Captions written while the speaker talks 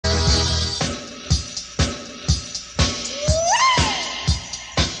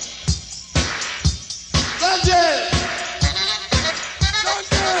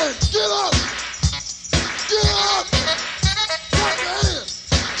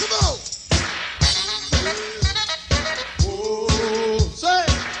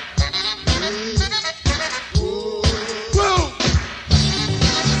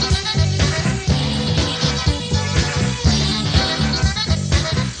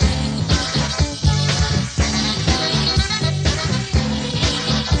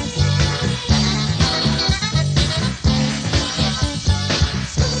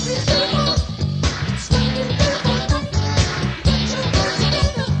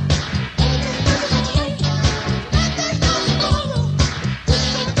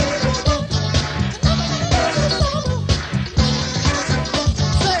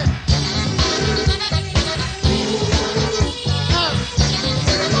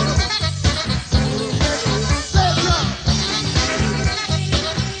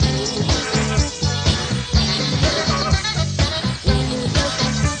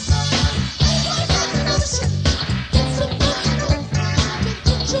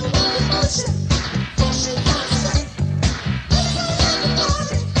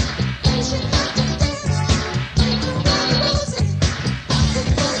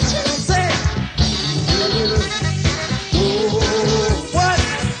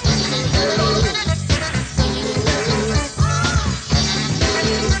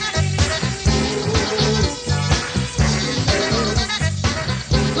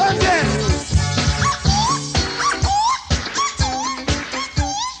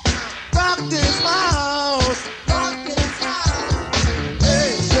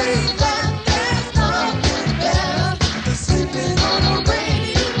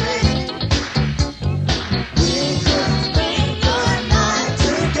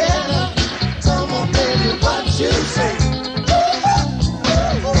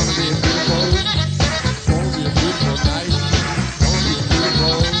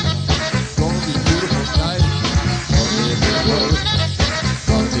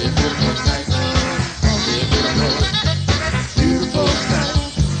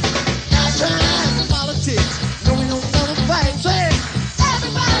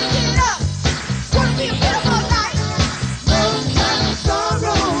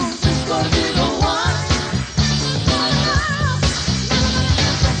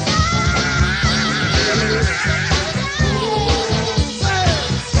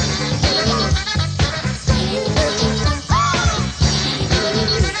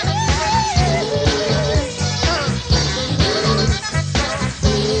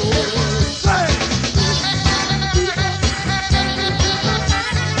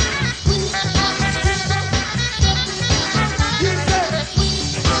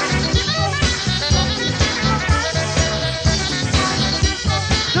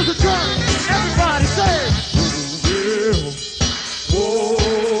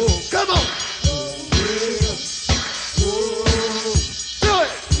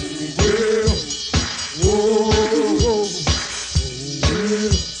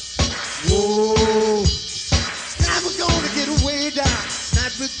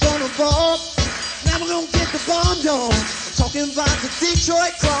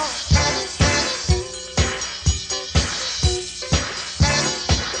Detroit crawl.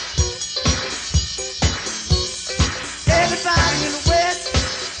 Everybody in the west,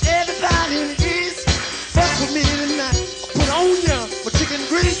 everybody in the east, fuck with me tonight. Put on ya my chicken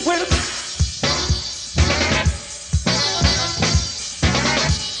grease. Wait a minute.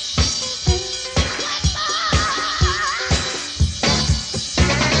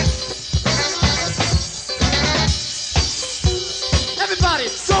 Everybody,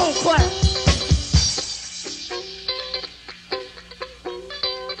 soul clap.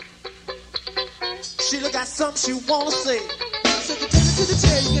 Sheila got something she wanna say. So the table to the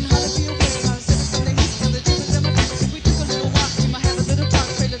chair, you can hardly be away. I was sitting from the heat and the chickens in my face. We took a little walk, we might have a little talk.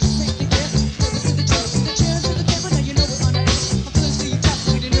 Pray, let's take the gas. To the chair, to the table. Now you know we're on the edge. I'm feeling so you top,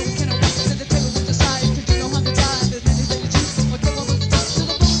 we didn't know we can't walk to the table with the side. Cause you know how to die. There's many that you choose. Or take over the top to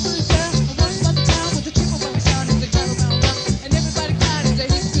the boat to the chair. I worry about the town with the people by my sound as they drive around rock. And everybody cried as they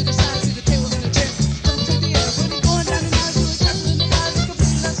hit to the side, to the table and the chair. Don't take the air. When you're going down and out, you're castle in the eyes. It's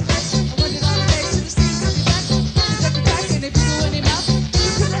completely less space. I went it all the day to the streets, I'll be back. Let the back and they people in their mouth.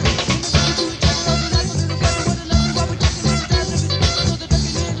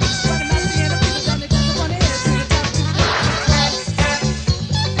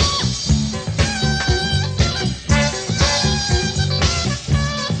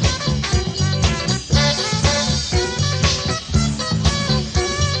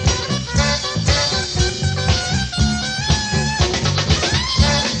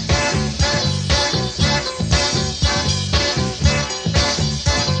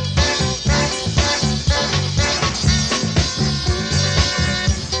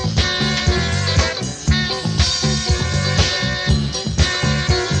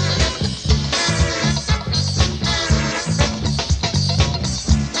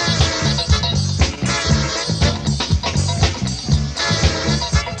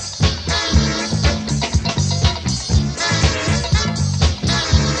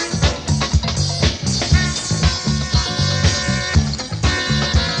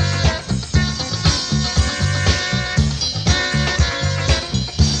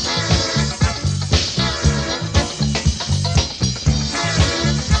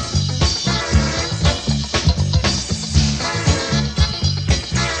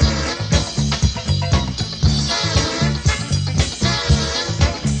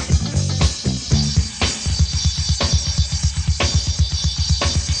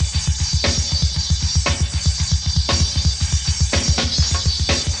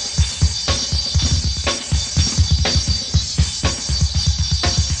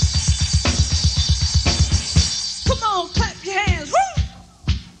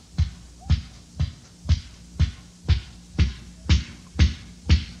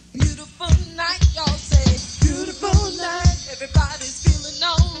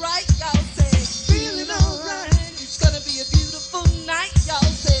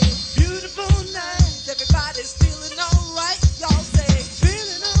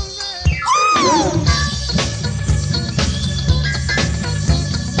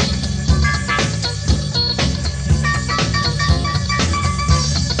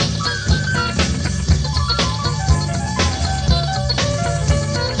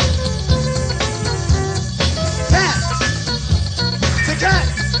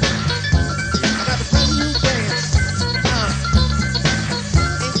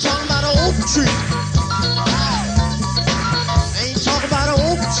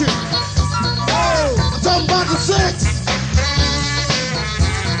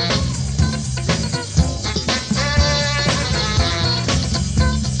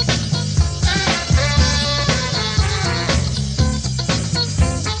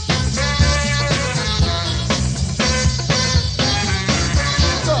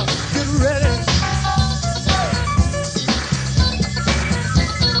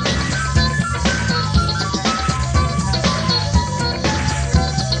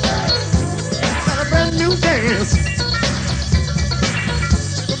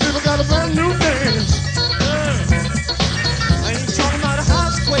 People got a brand new